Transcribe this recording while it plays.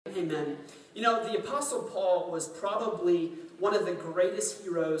Amen. You know, the Apostle Paul was probably one of the greatest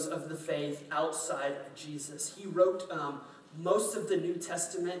heroes of the faith outside of Jesus. He wrote most of the New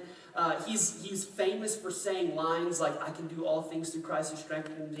Testament. He's famous for saying lines like, "I can do all things through Christ who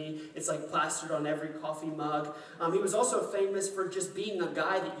strengthens me." It's like plastered on every coffee mug. He was also famous for just being a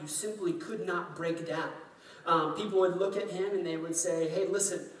guy that you simply could not break down. People would look at him and they would say, "Hey,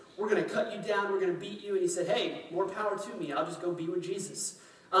 listen, we're going to cut you down, we're going to beat you." And he said, "Hey, more power to me. I'll just go be with Jesus."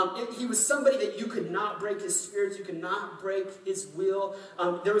 He was somebody that you could not break his spirit, you could not break his will.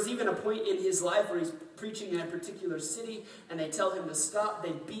 There was even a point in his life where he's preaching in a particular city, and they tell him to stop.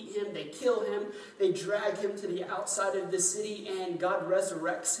 They beat him, they kill him, they drag him to the outside of the city, and God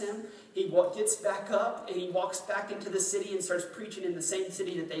resurrects him. He gets back up, and he walks back into the city and starts preaching in the same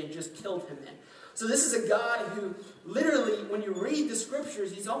city that they had just killed him in. So this is a guy who, literally, when you read the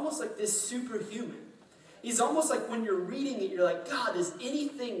scriptures, he's almost like this superhuman. He's almost like when you're reading it, you're like, God, does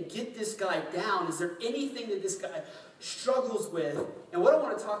anything get this guy down? Is there anything that this guy struggles with? And what I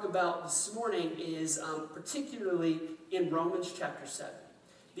want to talk about this morning is particularly in Romans chapter 7.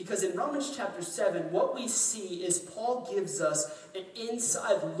 Because in Romans chapter 7, what we see is Paul gives us an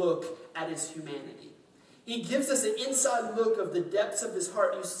inside look at his humanity. He gives us an inside look of the depths of his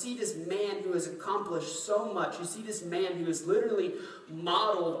heart. You see this man who has accomplished so much. You see this man who has literally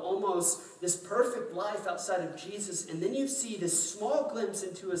modeled almost this perfect life outside of Jesus. And then you see this small glimpse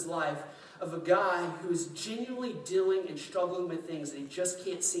into his life of a guy who is genuinely dealing and struggling with things that he just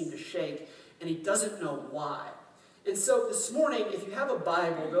can't seem to shake. And he doesn't know why. And so this morning, if you have a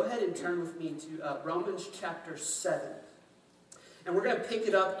Bible, go ahead and turn with me to Romans chapter 7. And we're going to pick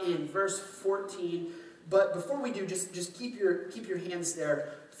it up in verse 14. But before we do, just keep your hands there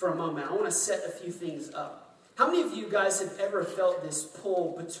for a moment. I want to set a few things up. How many of you guys have ever felt this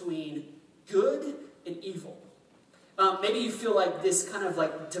pull between good and evil? Maybe you feel like this kind of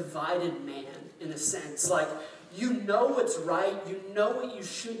like divided man in a sense. Like you know what's right, you know what you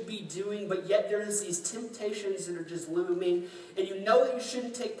should be doing, but yet there's these temptations that are just looming, and you know that you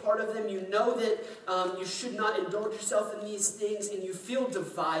shouldn't take part of them. You know that you should not indulge yourself in these things, and you feel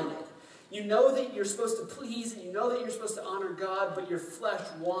divided. You know that you're supposed to please, and you know that you're supposed to honor God, but your flesh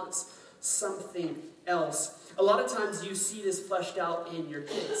wants something else. A lot of times you see this fleshed out in your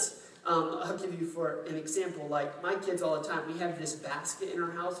kids. I'll give you for an example. Like my kids all the time, we have this basket in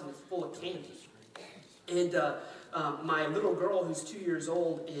our house, and it's full of candy. And my little girl, who's 2 years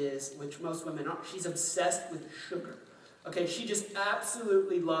old, is, which most women aren't, she's obsessed with sugar. Okay, she just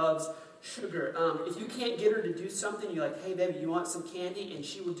absolutely loves sugar. If you can't get her to do something, you're like, "Hey, baby, you want some candy?" And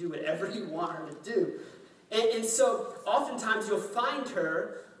she will do whatever you want her to do. And so oftentimes you'll find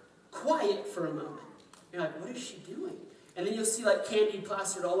her quiet for a moment. You're like, "What is she doing?" And then you'll see like candy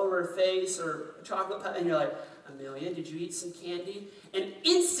plastered all over her face or chocolate, and you're like, "Amelia, did you eat some candy?" And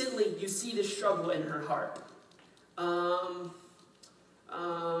instantly you see the struggle in her heart.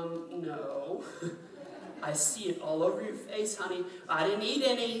 No. I see it all over your face, honey. I didn't eat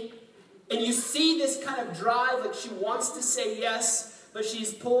any. And you see this kind of drive, like she wants to say yes, but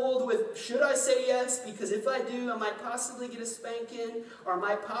she's pulled with, should I say yes? Because if I do, I might possibly get a spanking, or I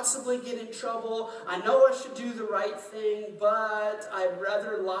might possibly get in trouble. I know I should do the right thing, but I'd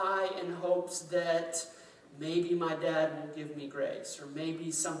rather lie in hopes that maybe my dad will give me grace, or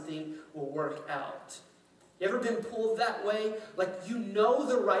maybe something will work out. You ever been pulled that way? Like you know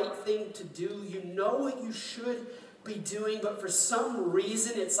the right thing to do, you know what you should be doing, but for some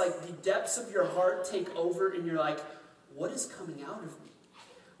reason it's like the depths of your heart take over and you're like, what is coming out of me?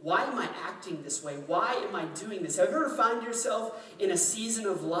 Why am I acting this way? Why am I doing this? Have you ever found yourself in a season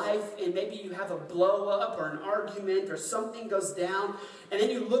of life and maybe you have a blow up or an argument or something goes down, and then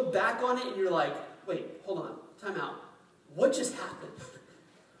you look back on it and you're like, wait, hold on, time out. What just happened?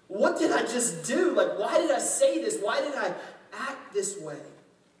 What did I just do? Like, why did I say this? Why did I act this way?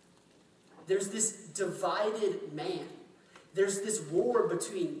 There's this divided man. There's this war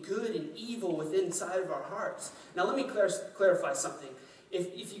between good and evil within inside of our hearts. Now let me clarify something.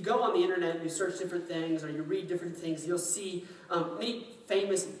 If you go on the internet and you search different things or you read different things, you'll see many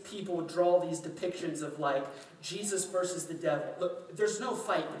famous people draw these depictions of like Jesus versus the devil. Look, there's no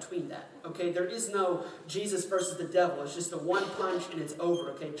fight between that, okay? There is no Jesus versus the devil. It's just a one punch and it's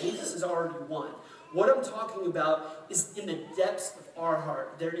over, okay? Jesus has already won. What I'm talking about is in the depths of our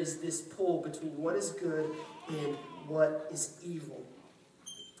heart, there is this pull between what is good and what is evil.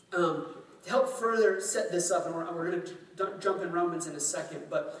 To help further set this up, and we're going to jump in Romans in a second,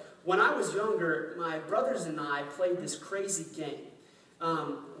 but when I was younger, my brothers and I played this crazy game.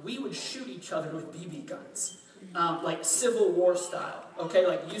 We would shoot each other with BB guns. like Civil War style, okay?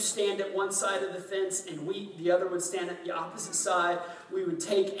 Like you stand at one side of the fence and the other would stand at the opposite side. We would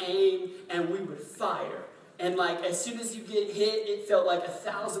take aim and we would fire. And like as soon as you get hit, it felt like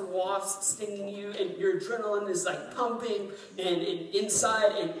 1,000 wasps stinging you, and your adrenaline is like pumping and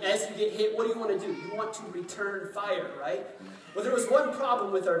inside. And as you get hit, what do you want to do? You want to return fire, right? Well, there was one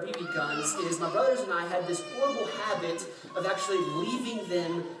problem with our BB guns is my brothers and I had this horrible habit of actually leaving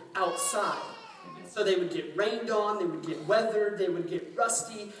them outside. So they would get rained on, they would get weathered, they would get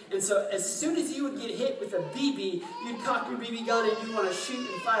rusty. And so as soon as you would get hit with a BB, you'd cock your BB gun and you'd want to shoot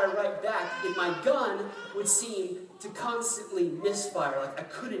and fire right back. And my gun would seem to constantly misfire, like I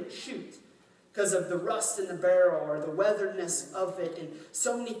couldn't shoot because of the rust in the barrel or the weatheredness of it and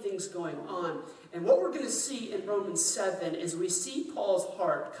so many things going on. And what we're going to see in Romans 7 is we see Paul's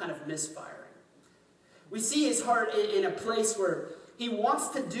heart kind of misfiring. We see his heart in a place where he wants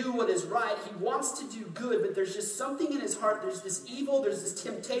to do what is right. He wants to do good, but there's just something in his heart. There's this evil. There's this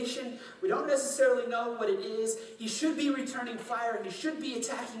temptation. We don't necessarily know what it is. He should be returning fire. He should be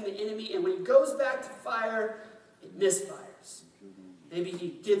attacking the enemy. And when he goes back to fire, it misfires. Maybe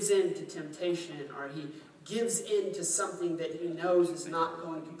he gives in to temptation, or he gives in to something that he knows is not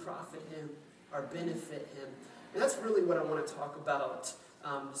going to profit him or benefit him. And that's really what I want to talk about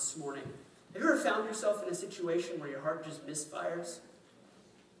this morning. Have you ever found yourself in a situation where your heart just misfires?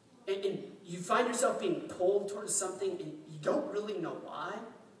 And you find yourself being pulled towards something and you don't really know why?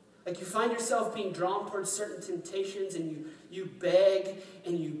 Like you find yourself being drawn towards certain temptations and you beg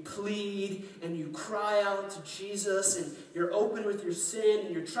and you plead and you cry out to Jesus and you're open with your sin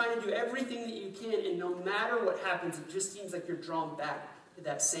and you're trying to do everything that you can, and no matter what happens, it just seems like you're drawn back to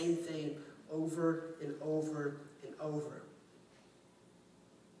that same thing over and over and over.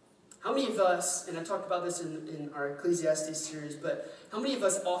 How many of us, and I talked about this in our Ecclesiastes series, but how many of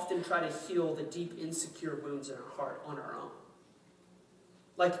us often try to heal the deep insecure wounds in our heart on our own?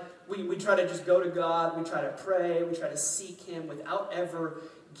 Like, we try to just go to God, we try to pray, we try to seek Him without ever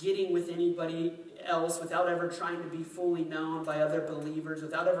getting with anybody else, without ever trying to be fully known by other believers,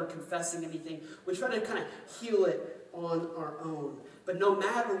 without ever confessing anything. We try to kind of heal it on our own. But no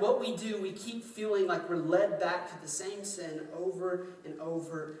matter what we do, we keep feeling like we're led back to the same sin over and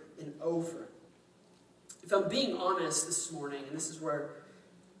over and over. If I'm being honest this morning, and this is where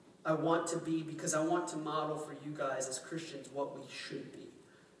I want to be because I want to model for you guys as Christians what we should be.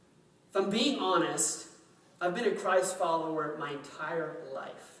 If I'm being honest, I've been a Christ follower my entire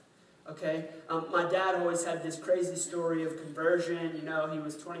life. Okay? My dad always had this crazy story of conversion. You know, he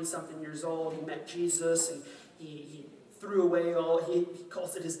was 20-something years old. He met Jesus, and he threw away he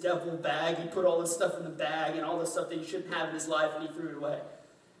calls it his devil bag. He put all this stuff in the bag and all the stuff that he shouldn't have in his life, and he threw it away.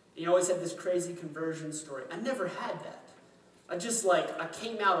 He always had this crazy conversion story. I never had that. I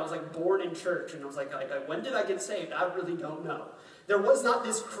came out, I was like born in church, and I was like, when did I get saved? I really don't know. There was not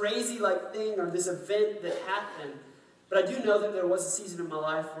this crazy thing or this event that happened, but I do know that there was a season in my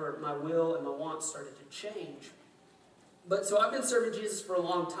life where my will and my wants started to change. But so I've been serving Jesus for a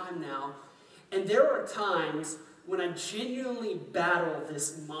long time now, and there are times when I genuinely battle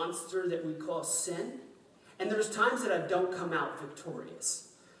this monster that we call sin, and there's times that I don't come out victorious.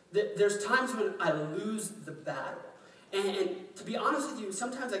 There's times when I lose the battle. And to be honest with you,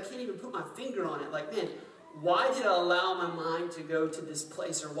 sometimes I can't even put my finger on it. Like, man, why did I allow my mind to go to this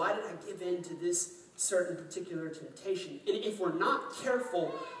place? Or why did I give in to this certain particular temptation? And if we're not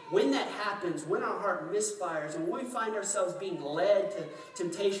careful, when that happens, when our heart misfires, and when we find ourselves being led to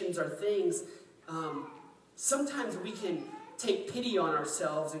temptations or things, sometimes we can take pity on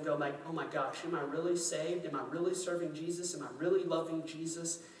ourselves and go like, oh my gosh, am I really saved? Am I really serving Jesus? Am I really loving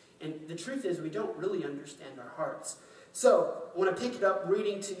Jesus? And the truth is, we don't really understand our hearts. So, I want to pick it up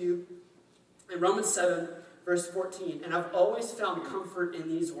reading to you in Romans 7, verse 14. And I've always found comfort in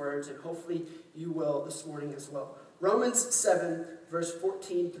these words, and hopefully you will this morning as well. Romans 7, verse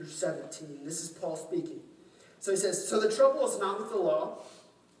 14 through 17. This is Paul speaking. So he says, so the trouble is not with the law,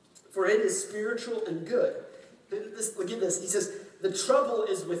 for it is spiritual and good. Look at this. He says, the trouble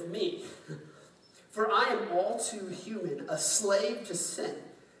is with me, for I am all too human, a slave to sin.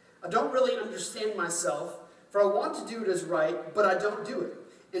 I don't really understand myself, for I want to do what is right, but I don't do it.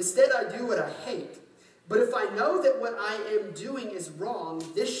 Instead, I do what I hate. But if I know that what I am doing is wrong,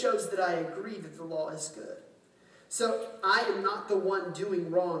 this shows that I agree that the law is good. So I am not the one doing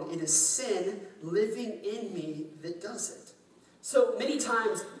wrong. It is sin living in me that does it. So many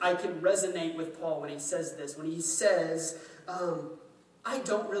times I can resonate with Paul when he says this, when he says, I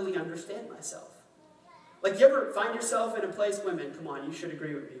don't really understand myself. Like, you ever find yourself in a place, women, come on, you should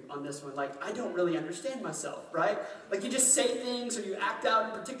agree with me on this one. Like, I don't really understand myself, right? Like, you just say things, or you act out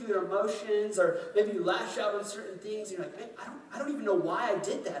in particular emotions, or maybe you lash out on certain things. And you're like, man, I don't even know why I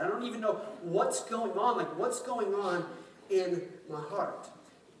did that. I don't even know what's going on. Like, what's going on in my heart?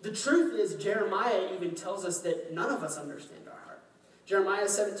 The truth is, Jeremiah even tells us that none of us understand our heart. Jeremiah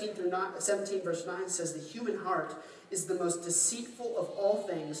 17 verse 9 says, the human heart is the most deceitful of all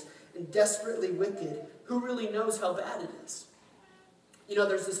things and desperately wicked. Who really knows how bad it is? You know,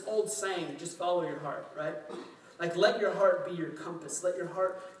 there's this old saying, just follow your heart, right? Like, let your heart be your compass. Let your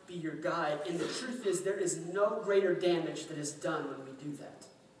heart be your guide. And the truth is, there is no greater damage that is done when we do that.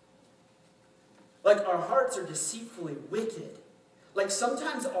 Like, our hearts are deceitfully wicked. Like,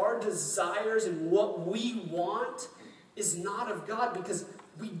 sometimes our desires and what we want is not of God because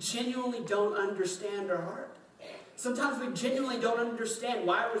we genuinely don't understand our heart. Sometimes we genuinely don't understand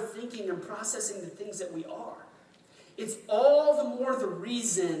why we're thinking and processing the things that we are. It's all the more the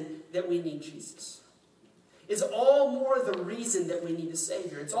reason that we need Jesus. It's all more the reason that we need a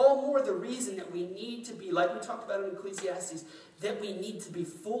Savior. It's all more the reason that we need to be, like we talked about in Ecclesiastes, that we need to be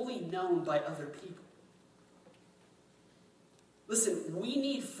fully known by other people. Listen, we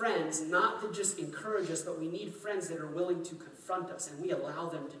need friends not to just encourage us, but we need friends that are willing to confront us, and we allow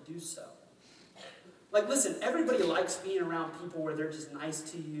them to do so. Like, listen, everybody likes being around people where they're just nice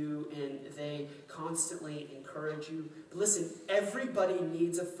to you and they constantly encourage you. But listen, everybody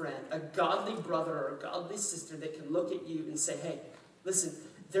needs a friend, a godly brother or a godly sister that can look at you and say, hey, listen,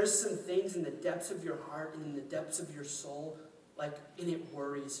 there's some things in the depths of your heart and in the depths of your soul, like, and it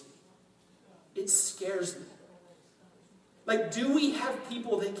worries me. It scares me. Like, do we have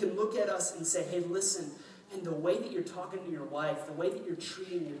people that can look at us and say, hey, listen, and the way that you're talking to your wife, the way that you're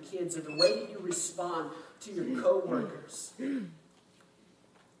treating your kids, or the way that you respond to your coworkers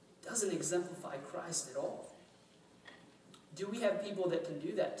doesn't exemplify Christ at all. Do we have people that can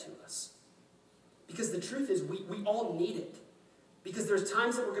do that to us? Because the truth is, we all need it. Because there's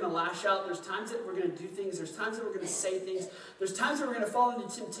times that we're going to lash out, there's times that we're going to do things, there's times that we're going to say things, there's times that we're going to fall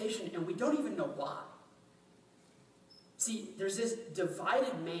into temptation, and we don't even know why. See, there's this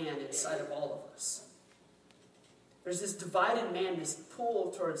divided man inside of all of us. There's this divided man, this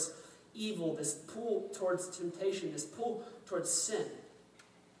pull towards evil, this pull towards temptation, this pull towards sin.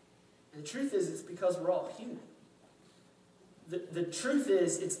 And the truth is, it's because we're all human. The truth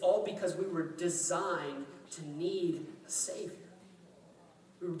is, it's all because we were designed to need a Savior.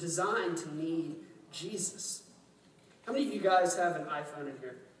 We were designed to need Jesus. How many of you guys have an iPhone in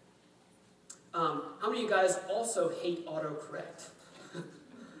here? How many of you guys also hate autocorrect?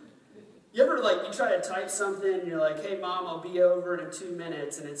 You ever, like, you try to type something, and you're like, hey, Mom, I'll be over in 2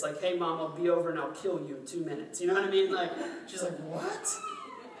 minutes. And it's like, hey, Mom, I'll be over and I'll kill you in 2 minutes. You know what I mean? Like, she's like, what?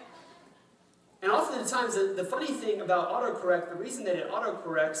 And often the times, the funny thing about autocorrect, the reason that it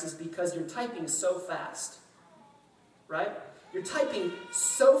autocorrects is because you're typing so fast. Right? You're typing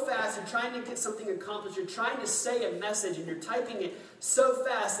so fast, you're trying to get something accomplished, you're trying to say a message, and you're typing it so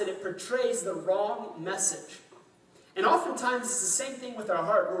fast that it portrays the wrong message. And oftentimes it's the same thing with our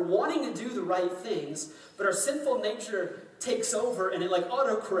heart. We're wanting to do the right things, but our sinful nature takes over and it like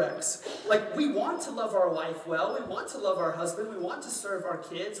autocorrects. Like, we want to love our wife well, we want to love our husband, we want to serve our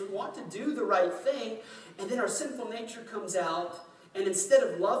kids, we want to do the right thing, and then our sinful nature comes out, and instead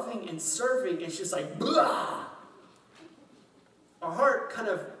of loving and serving, it's just like, blah! Our heart kind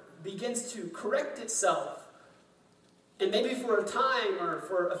of begins to correct itself. And maybe for a time or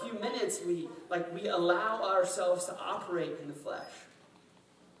for a few minutes, we allow ourselves to operate in the flesh.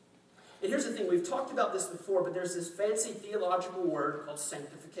 And here's the thing, we've talked about this before, but there's this fancy theological word called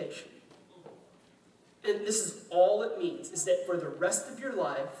sanctification. And this is all it means, is that for the rest of your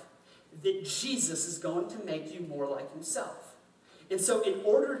life, that Jesus is going to make you more like himself. And so in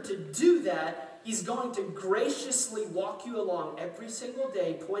order to do that, he's going to graciously walk you along every single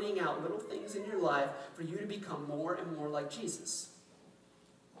day, pointing out little things in your life for you to become more and more like Jesus.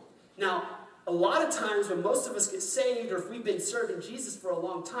 Now, a lot of times when most of us get saved, or if we've been serving Jesus for a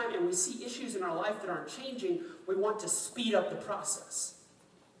long time and we see issues in our life that aren't changing, we want to speed up the process.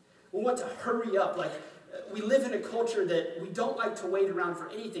 We want to hurry up. Like, we live in a culture that we don't like to wait around for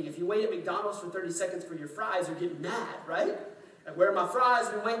anything. If you wait at McDonald's for 30 seconds for your fries, you're getting mad, right? Like, where are my fries?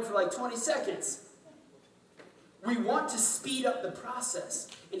 I've been waiting for like 20 seconds. We want to speed up the process.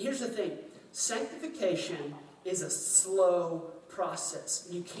 And here's the thing. Sanctification is a slow process.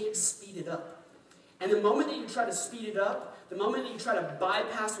 You can't speed it up. And the moment that you try to speed it up, the moment that you try to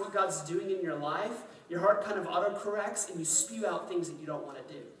bypass what God's doing in your life, your heart kind of autocorrects and you spew out things that you don't want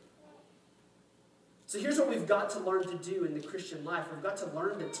to do. So here's what we've got to learn to do in the Christian life. We've got to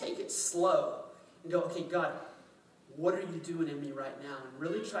learn to take it slow and go, okay, God, what are you doing in me right now? And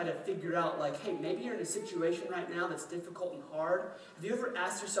really try to figure out, like, hey, maybe you're in a situation right now that's difficult and hard. Have you ever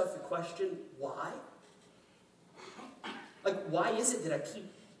asked yourself the question, why? Like, why is it that I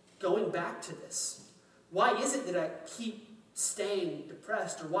keep going back to this? Why is it that I keep staying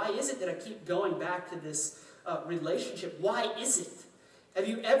depressed? Or why is it that I keep going back to this relationship? Why is it? Have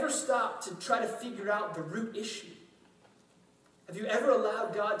you ever stopped to try to figure out the root issue? Have you ever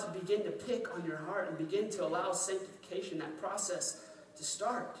allowed God to begin to pick on your heart and begin to allow sanctification, that process, to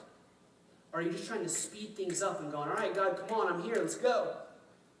start? Or are you just trying to speed things up and going, all right, God, come on, I'm here, let's go.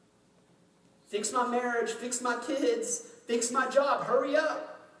 Fix my marriage, fix my kids, fix my job, hurry up.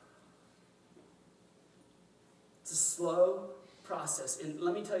 It's a slow process. And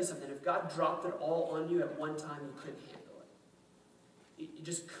let me tell you something, if God dropped it all on you at one time, you couldn't handle it. You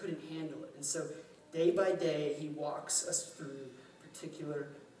just couldn't handle it. And so day by day, he walks us through particular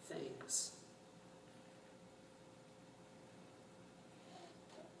things.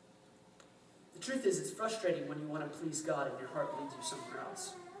 The truth is, it's frustrating when you want to please God and your heart leads you somewhere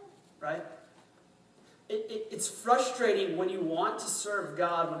else, right? It's frustrating when you want to serve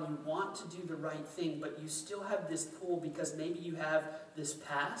God, when you want to do the right thing, but you still have this pull because maybe you have this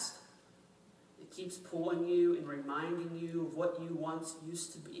past. It keeps pulling you and reminding you of what you once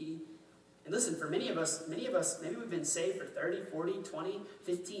used to be. And listen, for many of us, maybe we've been saved for 30, 40, 20,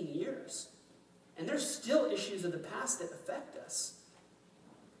 15 years. And there's still issues of the past that affect us.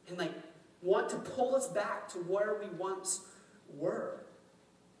 And like, want to pull us back to where we once were.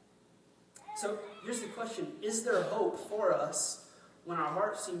 So here's the question. Is there hope for us when our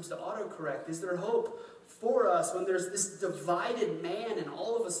heart seems to autocorrect? Is there hope for us when there's this divided man and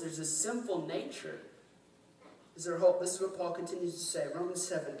all of us, there's this sinful nature? Is there hope? This is what Paul continues to say. Romans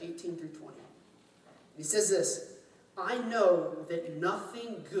 7, 18 through 20. He says this, I know that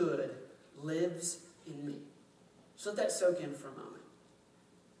nothing good lives in me. Just let that soak in for a moment.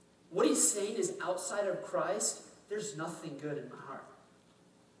 What he's saying is outside of Christ, there's nothing good in my heart.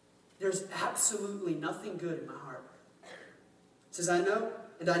 There's absolutely nothing good in my heart. It says, I know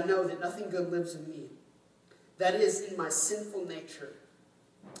that nothing good lives in me. That is in my sinful nature.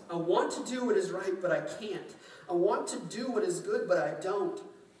 I want to do what is right, but I can't. I want to do what is good, but I don't.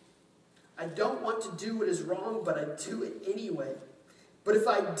 I don't want to do what is wrong, but I do it anyway. But if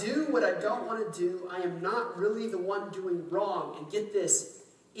I do what I don't want to do, I am not really the one doing wrong. And get this,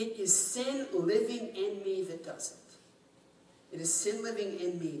 it is sin living in me that does it. It is sin living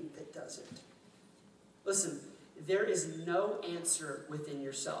in me that does it. Listen, there is no answer within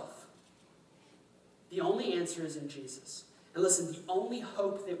yourself. The only answer is in Jesus. And listen, the only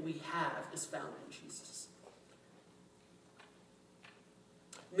hope that we have is found in Jesus.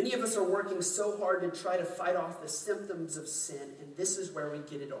 Many of us are working so hard to try to fight off the symptoms of sin, and this is where we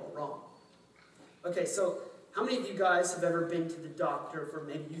get it all wrong. Okay, so how many of you guys have ever been to the doctor for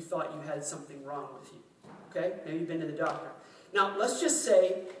maybe you thought you had something wrong with you? Okay, maybe you've been to the doctor. Now, let's just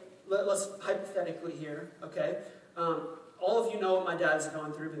say, let's hypothetically here, okay? All of you know what my dad's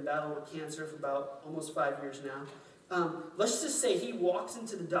going through. Been battling with cancer for about almost 5 years now. Let's just say he walks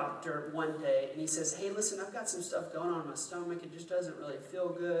into the doctor one day and he says, hey, listen, I've got some stuff going on in my stomach. It just doesn't really feel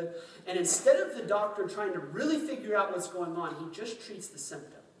good. And instead of the doctor trying to really figure out what's going on, he just treats the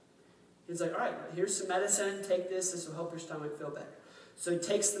symptom. He's like, all right, here's some medicine. Take this. This will help your stomach feel better. So he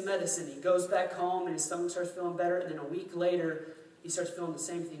takes the medicine. He goes back home and his stomach starts feeling better. And then a week later, he starts feeling the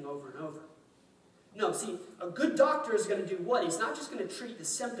same thing over and over. No, see, a good doctor is going to do what? He's not just going to treat the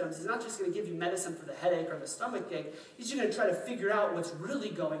symptoms. He's not just going to give you medicine for the headache or the stomach ache. He's just going to try to figure out what's really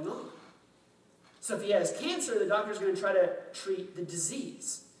going on. So if he has cancer, the doctor's going to try to treat the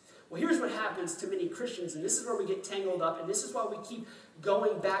disease. Well, here's what happens to many Christians, and this is where we get tangled up, and this is why we keep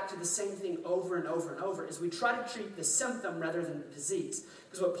going back to the same thing over and over and over, is we try to treat the symptom rather than the disease.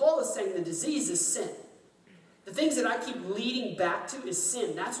 Because what Paul is saying, the disease is sin. The things that I keep leading back to is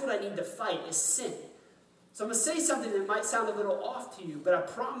sin. That's what I need to fight, is sin. So I'm going to say something that might sound a little off to you, but I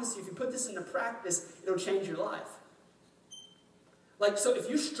promise you, if you put this into practice, it'll change your life. Like, so if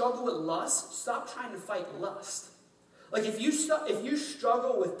you struggle with lust, stop trying to fight lust. Like, if you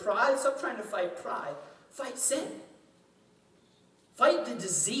struggle with pride, stop trying to fight pride. Fight sin. Fight the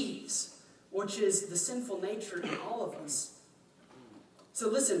disease, which is the sinful nature in all of us. So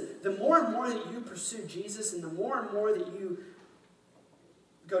listen, the more and more that you pursue Jesus, and the more and more that you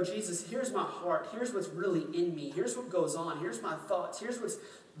go, Jesus, here's my heart. Here's what's really in me. Here's what goes on. Here's my thoughts. Here's what's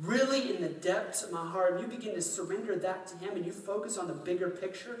really in the depths of my heart. And you begin to surrender that to him and you focus on the bigger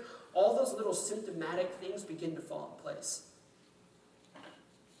picture. All those little symptomatic things begin to fall in place.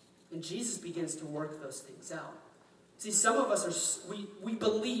 And Jesus begins to work those things out. See, some of us we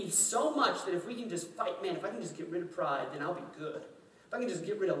believe so much that if we can just fight, man, if I can just get rid of pride, then I'll be good. If I can just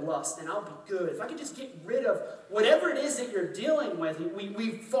get rid of lust, then I'll be good. If I can just get rid of whatever it is that you're dealing with, we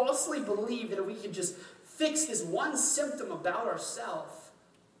falsely believe that if we can just fix this one symptom about ourselves,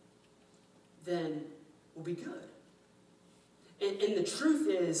 then we'll be good. And the truth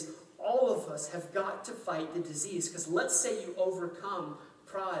is, all of us have got to fight the disease. Because let's say you overcome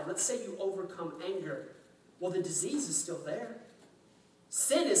pride. Let's say you overcome anger. Well, the disease is still there.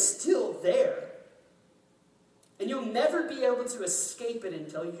 Sin is still there. And you'll never be able to escape it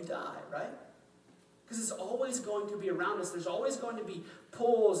until you die, right? Because it's always going to be around us. There's always going to be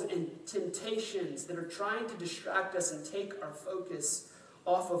pulls and temptations that are trying to distract us and take our focus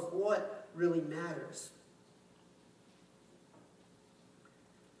off of what really matters.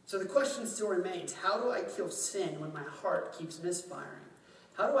 So the question still remains, how do I kill sin when my heart keeps misfiring?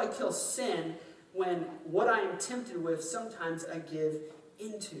 How do I kill sin when what I am tempted with sometimes I give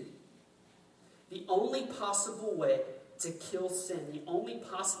into? The only possible way to kill sin, the only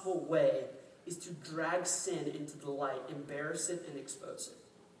possible way is to drag sin into the light, embarrass it, and expose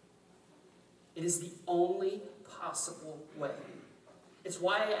it. It is the only possible way. It's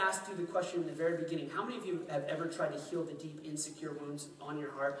why I asked you the question in the very beginning. How many of you have ever tried to heal the deep, insecure wounds in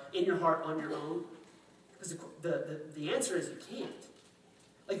your heart, on your own? Because the answer is you can't.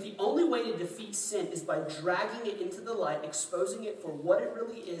 Like, the only way to defeat sin is by dragging it into the light, exposing it for what it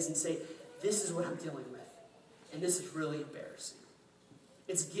really is, and say, this is what I'm dealing with. And this is really embarrassing.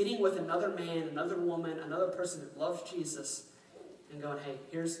 It's getting with another man, another woman, another person that loves Jesus, and going, hey,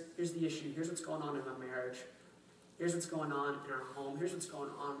 here's the issue. Here's what's going on in my marriage. Here's what's going on in our home. Here's what's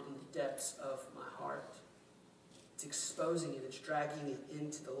going on in the depths of my heart. It's exposing it. It's dragging it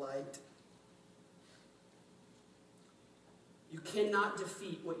into the light. You cannot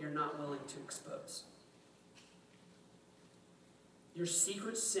defeat what you're not willing to expose. Your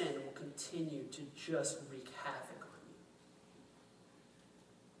secret sin will continue to just wreak havoc on you.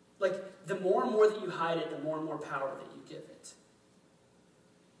 Like, the more and more that you hide it, the more and more power that you give it.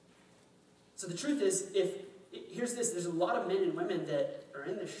 So the truth is, here's this, there's a lot of men and women that are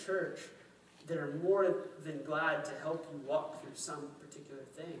in this church that are more than glad to help you walk through some particular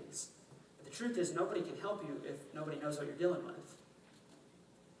things. But the truth is, nobody can help you if nobody knows what you're dealing with.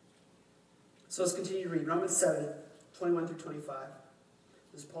 So let's continue to read. Romans 7, 21 through 25.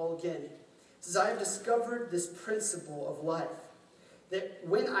 This is Paul again. It says, I have discovered this principle of life, that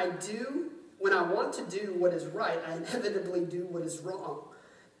when I want to do what is right, I inevitably do what is wrong.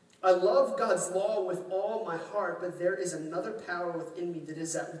 I love God's law with all my heart, but there is another power within me that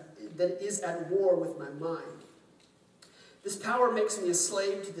is at war with my mind. This power makes me a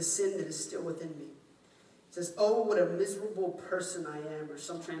slave to the sin that is still within me. It says, oh, what a miserable person I am. Or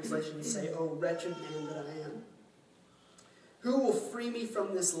some translations say, oh, wretched man that I am. Who will free me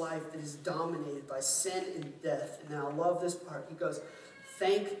from this life that is dominated by sin and death? And then I love this part. He goes,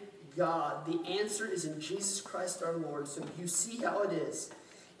 thank God. The answer is in Jesus Christ our Lord. So you see how it is.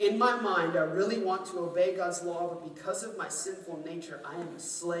 In my mind, I really want to obey God's law, but because of my sinful nature, I am a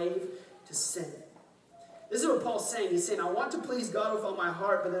slave to sin. This is what Paul's saying. He's saying, I want to please God with all my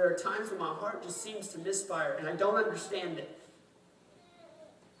heart, but there are times when my heart just seems to misfire, and I don't understand it.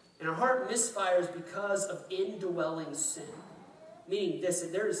 And our heart misfires because of indwelling sin. Meaning this,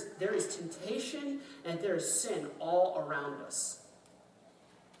 that there is temptation and there is sin all around us.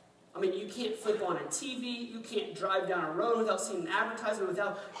 I mean, you can't flip on a TV, you can't drive down a road without seeing an advertisement,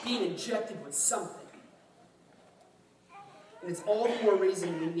 without being injected with something. And it's all the more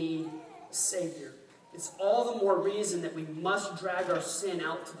reason we need a Savior. It's all the more reason that we must drag our sin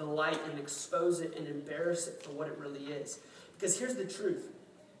out to the light and expose it and embarrass it for what it really is. Because here's the truth.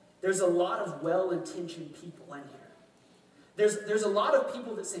 There's a lot of well-intentioned people in here. There's a lot of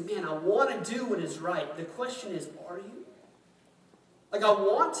people that say, man, I want to do what is right. The question is, are you? Like, I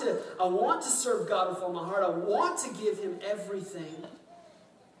want to serve God with all my heart. I want to give Him everything.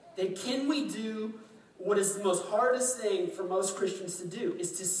 Then can we do what is the most hardest thing for most Christians to do,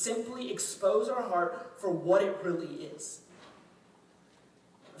 is to simply expose our heart for what it really is.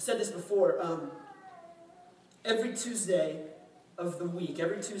 I've said this before. Every Tuesday of the week,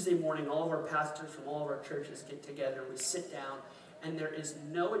 every Tuesday morning, all of our pastors from all of our churches get together and we sit down, and there is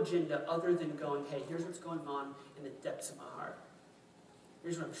no agenda other than going, hey, here's what's going on in the depths of my heart.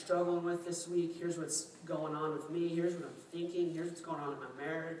 Here's what I'm struggling with this week. Here's what's going on with me. Here's what I'm thinking. Here's what's going on in my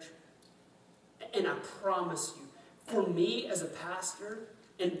marriage. And I promise you, for me as a pastor,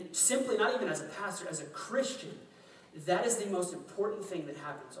 and simply not even as a pastor, as a Christian, that is the most important thing that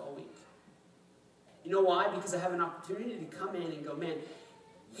happens all week. You know why? Because I have an opportunity to come in and go, man,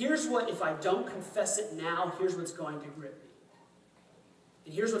 here's what, if I don't confess it now, here's what's going to grip me.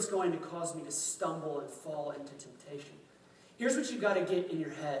 And here's what's going to cause me to stumble and fall into temptation. Here's what you got to get in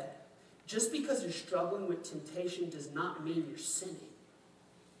your head. Just because you're struggling with temptation does not mean you're sinning.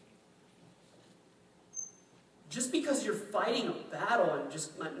 Just because you're fighting a battle and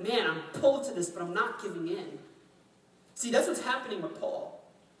just like, man, I'm pulled to this, but I'm not giving in. See, that's what's happening with Paul.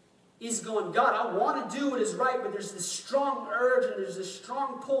 He's going, God, I want to do what is right, but there's this strong urge and there's this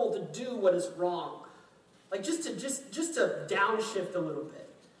strong pull to do what is wrong. Like just to downshift a little bit.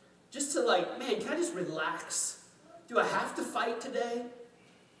 Just to like, man, can I just relax? Do I have to fight today?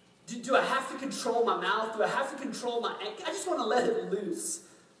 Do I have to control my mouth? Do I have to control my anger? I just want to let it loose.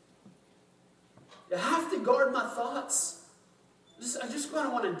 I have to guard my thoughts. I just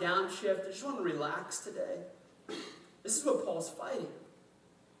want to downshift. I just want to relax today. This is what Paul's fighting.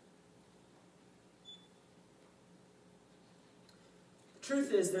 The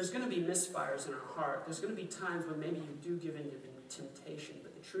truth is, there's going to be misfires in our heart. There's going to be times when maybe you do give in to temptation,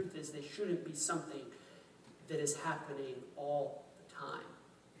 but the truth is they shouldn't be something that is happening all the time.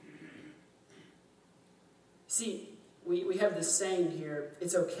 See, we have this saying here,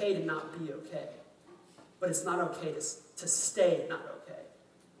 it's okay to not be okay. But it's not okay to stay not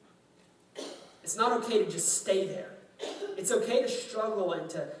okay. It's not okay to just stay there. It's okay to struggle and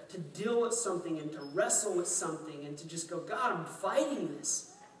to deal with something and to wrestle with something and to just go, God, I'm fighting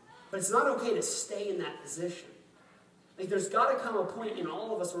this. But it's not okay to stay in that position. Like there's got to come a point in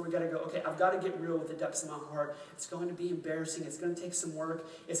all of us where we got to go, okay, I've got to get real with the depths of my heart. It's going to be embarrassing. It's going to take some work.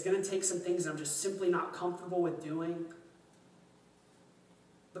 It's going to take some things that I'm just simply not comfortable with doing.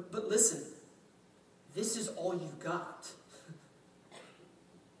 But listen, this is all you've got.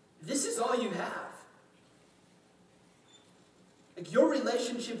 This is all you have. Like your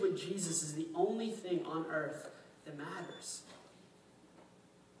relationship with Jesus is the only thing on earth that matters.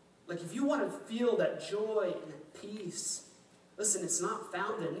 Like if you want to feel that joy and that peace, listen, it's not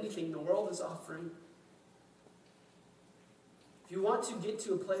found in anything the world is offering. If you want to get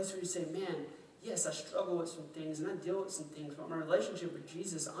to a place where you say, man, yes, I struggle with some things and I deal with some things, but my relationship with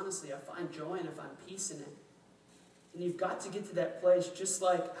Jesus, honestly, I find joy and I find peace in it. And you've got to get to that place, just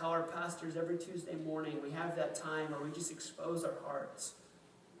like how our pastors every Tuesday morning, we have that time where we just expose our hearts.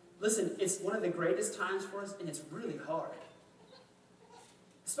 Listen, it's one of the greatest times for us, and it's really hard.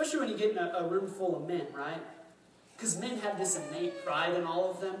 Especially when you get in a room full of men, right? Because men have this innate pride in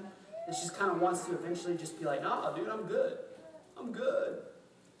all of them. That just kind of wants to eventually just be like, nah, dude, I'm good. I'm good.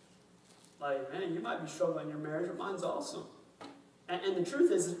 Like, man, you might be struggling in your marriage, but mine's awesome. And the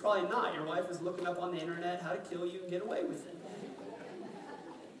truth is, it's probably not. Your wife is looking up on the internet how to kill you and get away with it.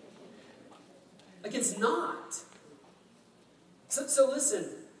 Like, it's not. So listen,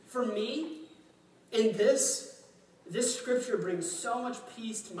 for me, in this scripture brings so much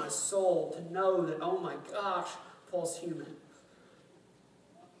peace to my soul to know that, oh my gosh, Paul's human.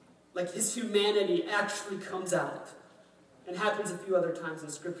 Like, his humanity actually comes out. And happens a few other times in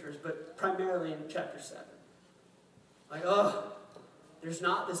scriptures, but primarily in chapter 7. Like, there's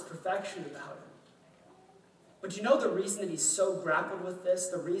not this perfection about him. But you know the reason that he's so grappled with this?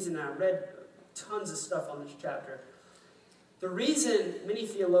 The reason, I read tons of stuff on this chapter. The reason many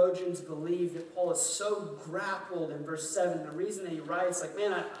theologians believe that Paul is so grappled in verse 7, the reason that he writes, like,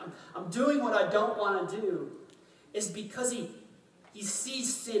 man, I'm doing what I don't want to do, is because he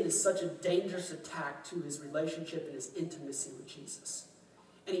sees sin as such a dangerous attack to his relationship and his intimacy with Jesus.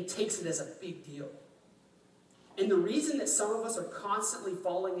 And he takes it as a big deal. And the reason that some of us are constantly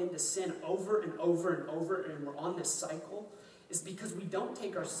falling into sin over and over and over, and we're on this cycle, is because we don't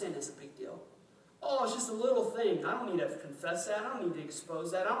take our sin as a big deal. Oh, it's just a little thing. I don't need to confess that. I don't need to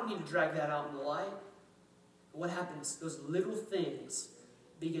expose that. I don't need to drag that out in the light. But what happens? Those little things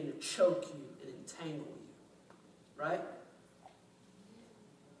begin to choke you and entangle you. Right?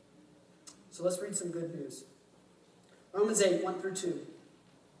 So let's read some good news. Romans 8, 1 through 2.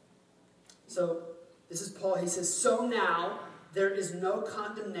 So this is Paul. He says, so now there is no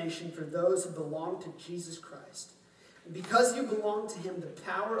condemnation for those who belong to Jesus Christ. And because you belong to him, the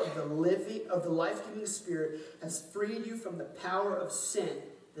power of the life-giving Spirit has freed you from the power of sin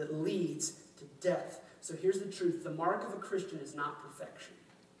that leads to death. So here's the truth. The mark of a Christian is not perfection,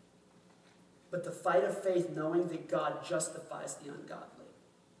 but the fight of faith, knowing that God justifies the ungodly.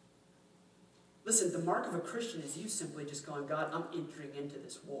 Listen, the mark of a Christian is you simply just going, God, I'm entering into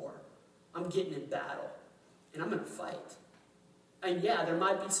this war. I'm getting in battle, and I'm going to fight. And yeah, there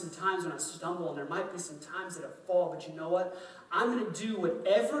might be some times when I stumble, and there might be some times that I fall, but you know what? I'm going to do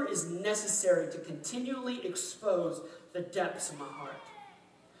whatever is necessary to continually expose the depths of my heart.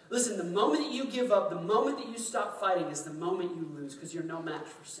 Listen, the moment that you give up, the moment that you stop fighting is the moment you lose, because you're no match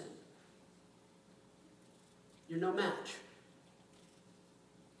for sin. You're no match.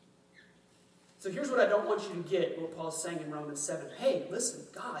 So here's what I don't want you to get, what Paul's saying in Romans 7. Hey, listen,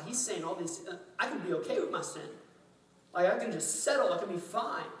 God, he's saying all these, I can be okay with my sin. Like, I can just settle, I can be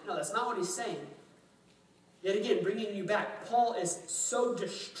fine. No, that's not what he's saying. Yet again, bringing you back, Paul is so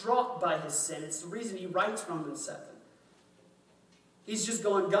distraught by his sin. It's the reason he writes Romans 7. He's just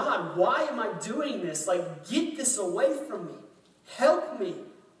going, God, why am I doing this? Like, get this away from me. Help me.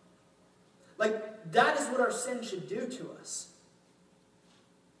 Like, that is what our sin should do to us.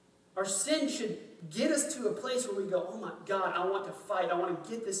 Our sin should get us to a place where we go, oh my God, I want to fight. I want to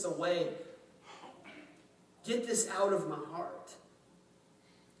get this away. Get this out of my heart.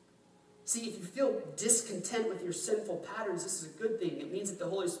 See, if you feel discontent with your sinful patterns, this is a good thing. It means that the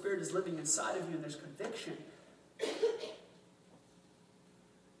Holy Spirit is living inside of you and there's conviction.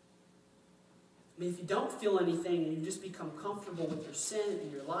 I mean, if you don't feel anything and you just become comfortable with your sin in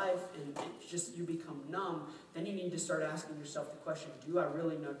your life and just you become numb, then you need to start asking yourself the question, do I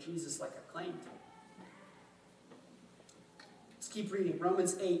really know Jesus like I claim to? Let's keep reading.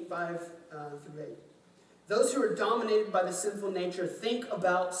 Romans 8, 5 through 8. Those who are dominated by the sinful nature think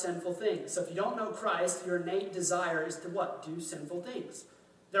about sinful things. So if you don't know Christ, your innate desire is to what? Do sinful things.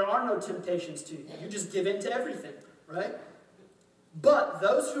 There are no temptations to you. You just give in to everything, right? But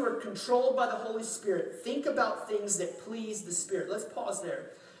those who are controlled by the Holy Spirit think about things that please the Spirit. Let's pause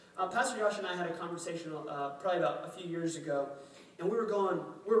there. Pastor Josh and I had a conversation probably about a few years ago, and we were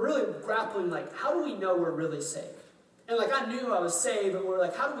really grappling, like, how do we know we're really saved? And like, I knew I was saved, but we're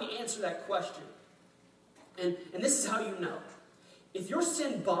like, how do we answer that question? And this is how you know. If your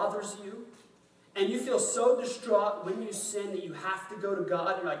sin bothers you, and you feel so distraught when you sin that you have to go to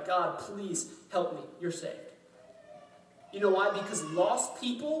God, you're like, God, please help me, you're saved. You know why? Because lost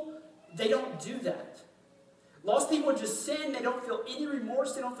people, they don't do that. Lost people just sin. They don't feel any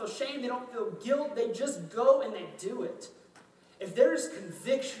remorse. They don't feel shame. They don't feel guilt. They just go and they do it. If there is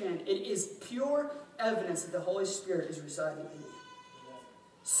conviction, it is pure evidence that the Holy Spirit is residing in you.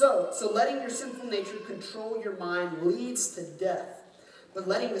 So letting your sinful nature control your mind leads to death. But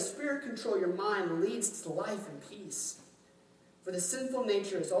letting the Spirit control your mind leads to life and peace. For the sinful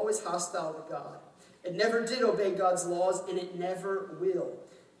nature is always hostile to God. It never did obey God's laws, and it never will.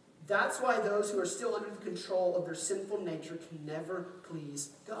 That's why those who are still under the control of their sinful nature can never please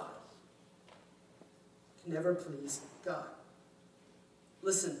God. Can never please God.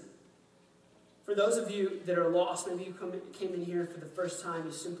 Listen, for those of you that are lost, maybe you came in here for the first time,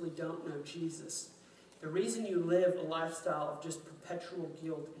 you simply don't know Jesus. The reason you live a lifestyle of just perpetual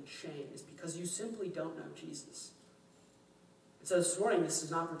guilt and shame is because you simply don't know Jesus. And so this morning, this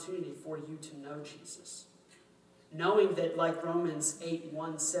is an opportunity for you to know Jesus. Knowing that, like Romans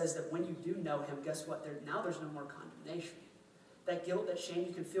 8:1 says, that when you do know him, guess what? Now there's no more condemnation. That guilt, that shame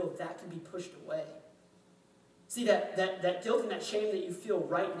you can feel, that can be pushed away. See, that guilt and that shame that you feel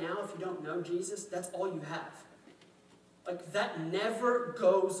right now, if you don't know Jesus, that's all you have. Like, that never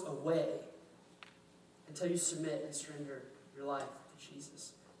goes away until you submit and surrender your life to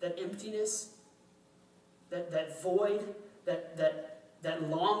Jesus. That emptiness, that void, that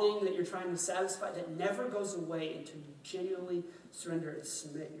longing that you're trying to satisfy, that never goes away until you genuinely surrender and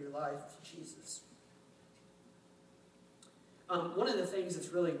submit your life to Jesus. One of the things that's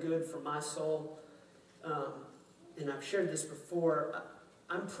really good for my soul, and I've shared this before,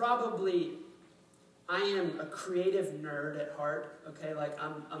 I am a creative nerd at heart, okay? Like,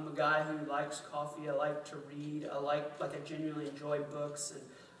 I'm a guy who likes coffee, I like to read, I genuinely enjoy books, and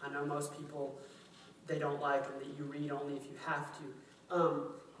I know most people, they don't like them, that you read only if you have to.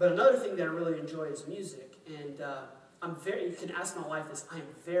 But another thing that I really enjoy is music, and you can ask my wife this, I am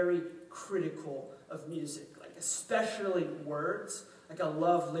very critical of music, like especially words. Like, I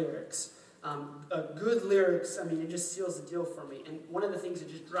love lyrics. Good lyrics, I mean, it just seals the deal for me. And one of the things that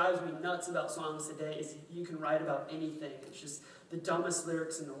just drives me nuts about songs today is you can write about anything. It's just the dumbest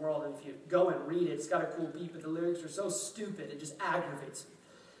lyrics in the world, and if you go and read it, it's got a cool beat, but the lyrics are so stupid, it just aggravates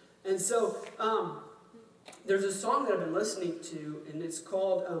me. And so, there's a song that I've been listening to, and it's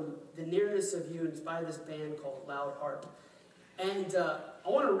called The Nearness of You, and it's by this band called Loud Heart. And I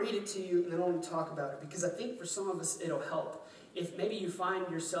want to read it to you, and then I want to talk about it, because I think for some of us it'll help. If maybe you find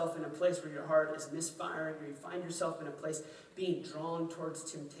yourself in a place where your heart is misfiring, or you find yourself in a place being drawn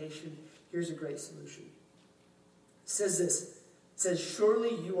towards temptation, here's a great solution. It says this, it says,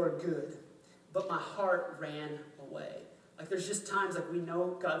 surely you are good, but my heart ran away. Like, there's just times, like, we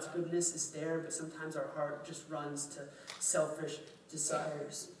know God's goodness is there, but sometimes our heart just runs to selfish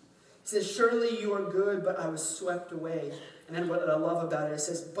desires. He says, surely you are good, but I was swept away. And then what I love about it, it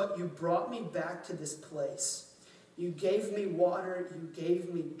says, but you brought me back to this place. You gave me water, you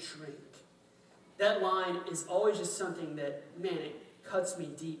gave me drink. That line is always just something that, man, it cuts me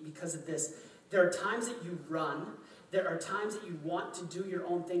deep because of this. There are times that you run. There are times that you want to do your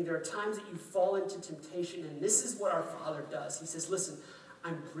own thing. There are times that you fall into temptation. And this is what our Father does. He says, listen,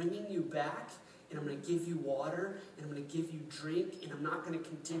 I'm bringing you back, and I'm going to give you water, and I'm going to give you drink, and I'm not going to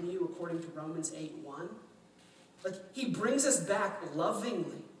continue according to Romans 8:1. Like, he brings us back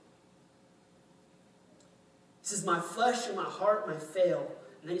lovingly. He says, my flesh and my heart may fail.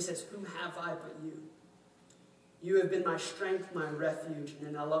 And then he says, whom have I but you? You have been my strength, my refuge. And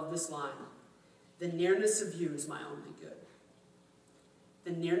then I love this line. The nearness of you is my only good.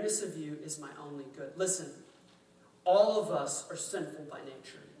 The nearness of you is my only good. Listen, all of us are sinful by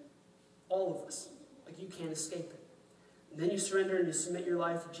nature. All of us. Like, you can't escape it. And then you surrender and you submit your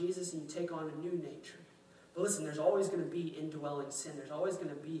life to Jesus and you take on a new nature. But listen, there's always going to be indwelling sin. There's always going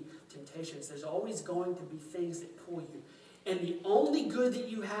to be temptations. There's always going to be things that pull you. And the only good that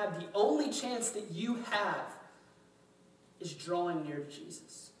you have, the only chance that you have, is drawing near to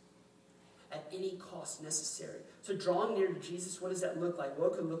Jesus at any cost necessary. So drawing near to Jesus, what does that look like?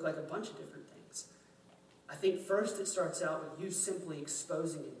 Well, it could look like a bunch of different things. I think first it starts out with you simply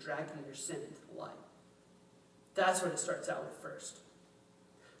exposing and dragging your sin into the light. That's what it starts out with first.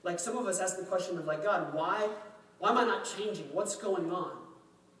 Like, some of us ask the question of, like, God, why am I not changing? What's going on?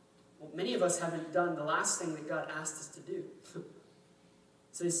 Well, many of us haven't done the last thing that God asked us to do.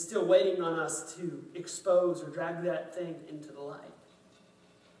 So he's still waiting on us to expose or drag that thing into the light.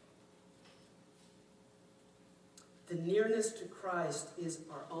 The nearness to Christ is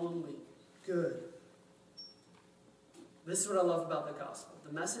our only good. This is what I love about the gospel.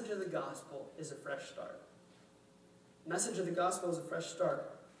 The message of the gospel is a fresh start. The message of the gospel is a fresh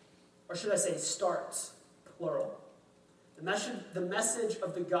start. Or should I say starts, plural. The message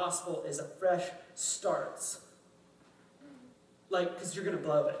of the gospel is a fresh starts. Like, because you're going to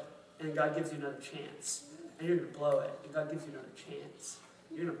blow it, and God gives you another chance. And you're going to blow it, and God gives you another chance.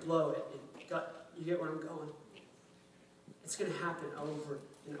 You're going to blow it, and God, you get where I'm going? It's going to happen over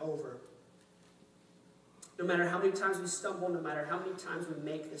and over. No matter how many times we stumble, no matter how many times we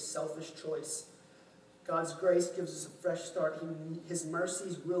make this selfish choice, God's grace gives us a fresh start. His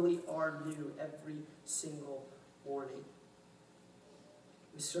mercies really are new every single morning.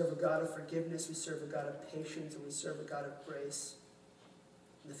 We serve a God of forgiveness, we serve a God of patience, and we serve a God of grace.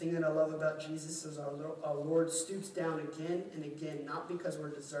 And the thing that I love about Jesus is our Lord stoops down again and again, not because we're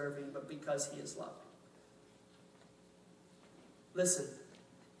deserving, but because he is loving. Listen,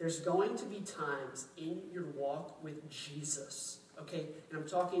 there's going to be times in your walk with Jesus, okay? And I'm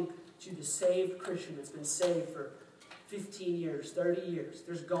talking to the saved Christian that's been saved for 15 years, 30 years.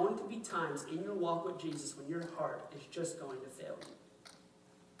 There's going to be times in your walk with Jesus when your heart is just going to fail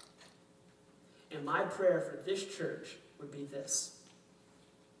you. And my prayer for this church would be this: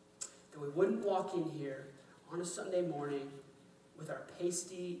 that we wouldn't walk in here on a Sunday morning with our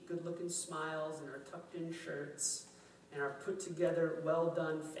pasty, good-looking smiles and our tucked-in shirts and our put-together,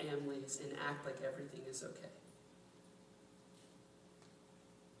 well-done families and act like everything is okay.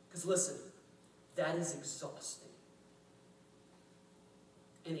 Because listen, that is exhausting.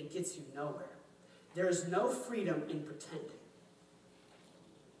 And it gets you nowhere. There is no freedom in pretending.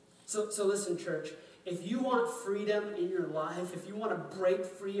 So listen, church, if you want freedom in your life, if you want to break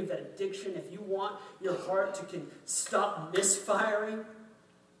free of that addiction, if you want your heart to stop misfiring,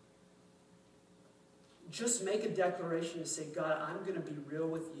 just make a declaration to say, God, I'm going to be real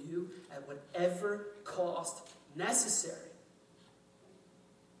with you at whatever cost necessary.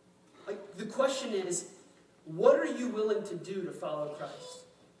 Like, the question is, what are you willing to do to follow Christ?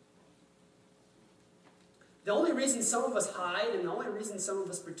 The only reason some of us hide, and the only reason some of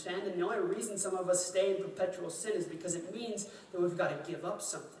us pretend, and the only reason some of us stay in perpetual sin is because it means that we've got to give up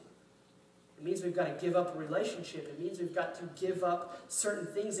something. It means we've got to give up a relationship. It means we've got to give up certain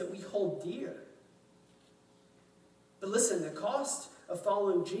things that we hold dear. But listen, the cost of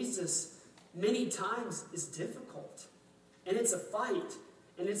following Jesus many times is difficult. And it's a fight,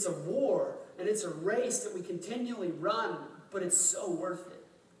 and it's a war, and it's a race that we continually run, but it's so worth it.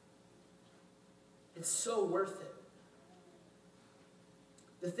 It's so worth it.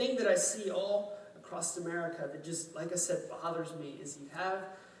 The thing that I see all across America that just, like I said, bothers me is you have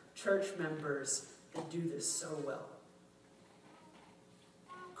church members that do this so well.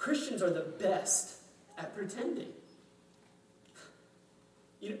 Christians are the best at pretending.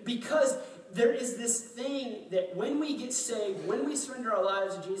 Because there is this thing that when we get saved, when we surrender our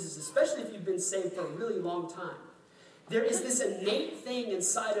lives to Jesus, especially if you've been saved for a really long time, There is this innate thing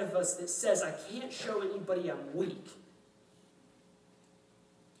inside of us that says, I can't show anybody I'm weak.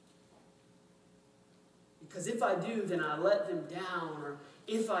 Because if I do, then I let them down. Or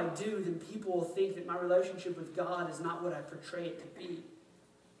if I do, then people will think that my relationship with God is not what I portray it to be.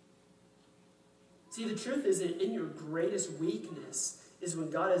 See, the truth is that in your greatest weakness is when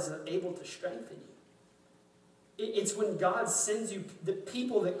God is able to strengthen you. It's when God sends you the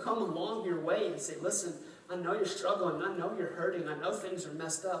people that come along your way and say, listen, I know you're struggling. I know you're hurting. I know things are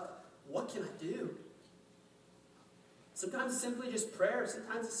messed up. What can I do? Sometimes it's simply just prayer.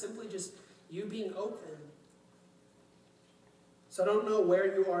 Sometimes it's simply just you being open. So I don't know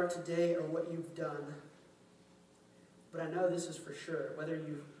where you are today or what you've done. But I know this is for sure. Whether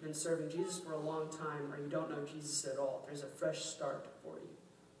you've been serving Jesus for a long time or you don't know Jesus at all, there's a fresh start for you.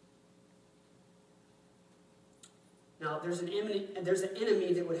 Now, there's an enemy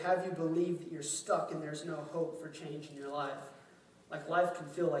that would have you believe that you're stuck and there's no hope for change in your life. Like life can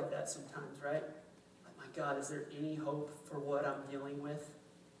feel like that sometimes, right? Like, my God, is there any hope for what I'm dealing with?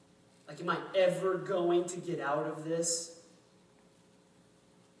 Like, am I ever going to get out of this?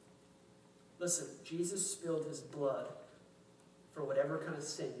 Listen, Jesus spilled his blood for whatever kind of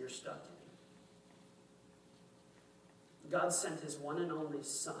sin you're stuck in. God sent his one and only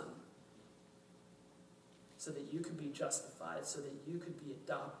Son so that you could be justified, so that you could be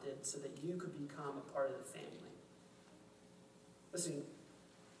adopted, so that you could become a part of the family. Listen,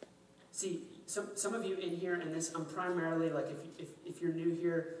 see, some of you in here, and this, I'm primarily, like, if you're new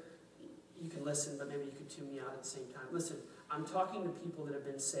here, you can listen, but maybe you could tune me out at the same time. Listen, I'm talking to people that have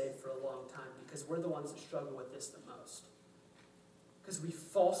been saved for a long time because we're the ones that struggle with this the most. Because we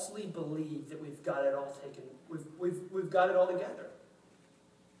falsely believe that we've got it all taken, we've got it all together.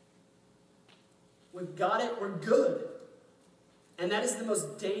 We've got it, we're good. And that is the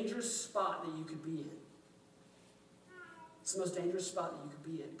most dangerous spot that you could be in. It's the most dangerous spot that you could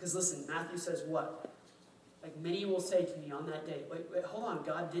be in. Because listen, Matthew says what? Like, many will say to me on that day, wait, hold on,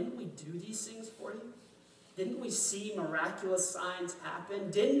 God, didn't we do these things for you? Didn't we see miraculous signs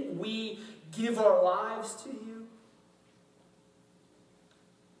happen? Didn't we give our lives to you?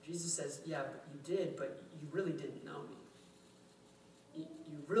 Jesus says, yeah, but you did, but you really didn't know me.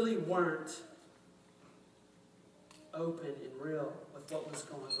 You really weren't open and real with what was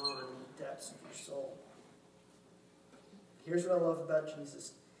going on in the depths of your soul. Here's what I love about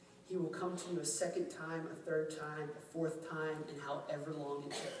Jesus. He will come to you a second time, a third time, a fourth time, and however long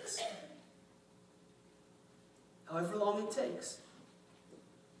it takes. However long it takes.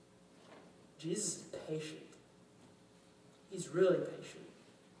 Jesus is patient. He's really patient.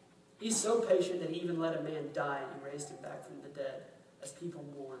 He's so patient that he even let a man die and he raised him back from the dead as people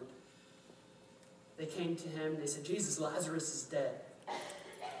mourned. They came to him and they said, Jesus, Lazarus is dead.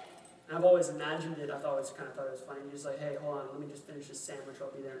 And I've always imagined it. I thought it was funny. He was like, hey, hold on, let me just finish this sandwich. I'll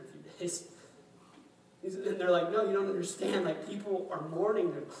be there in a few days. And they're like, no, you don't understand. Like, people are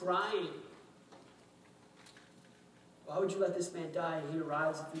mourning. They're crying. Why would you let this man die? And he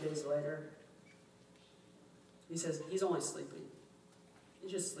arrives a few days later. He says, he's only sleeping.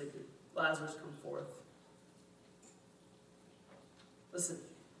 He's just sleeping. Lazarus, come forth. Listen,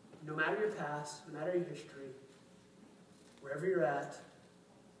 no matter your past, no matter your history, wherever you're at,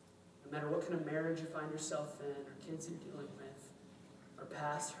 no matter what kind of marriage you find yourself in, or kids you're dealing with, or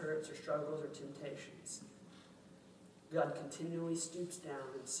past hurts or struggles or temptations, God continually stoops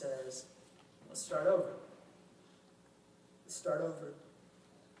down and says, let's start over. Let's start over.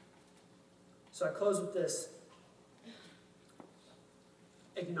 So I close with this.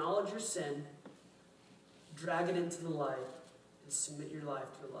 Acknowledge your sin, drag it into the light, and submit your life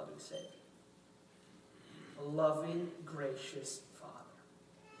to a loving Savior. A loving, gracious Father.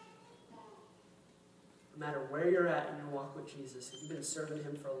 No matter where you're at in your walk with Jesus, if you've been serving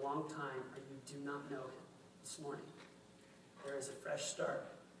him for a long time or you do not know him this morning, there is a fresh start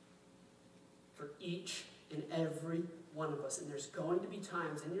for each and every one of us. And there's going to be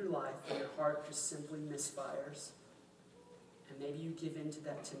times in your life where your heart just simply misfires. And maybe you give in to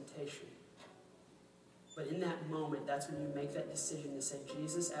that temptation. But in that moment, that's when you make that decision to say,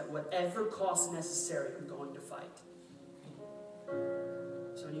 Jesus, at whatever cost necessary, I'm going to fight.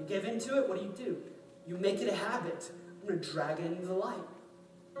 So when you give into it, what do? You make it a habit. I'm going to drag it into the light.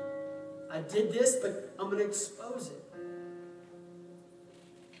 I did this, but I'm going to expose it.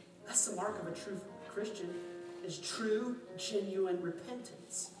 That's the mark of a true Christian, is true, genuine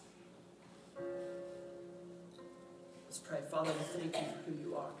repentance. Let's pray. Father, we thank you for who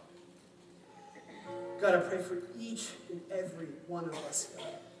you are. God, I pray for each and every one of us, God.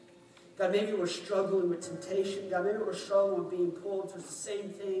 God, maybe we're struggling with temptation. God, maybe we're struggling with being pulled towards the same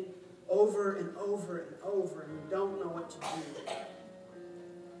thing over and over and over, and we don't know what to do.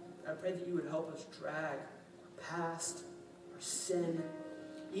 I pray that you would help us drag our past, our sin,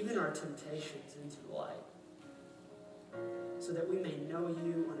 even our temptations into light, so that we may know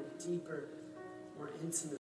you on a deeper, more intimate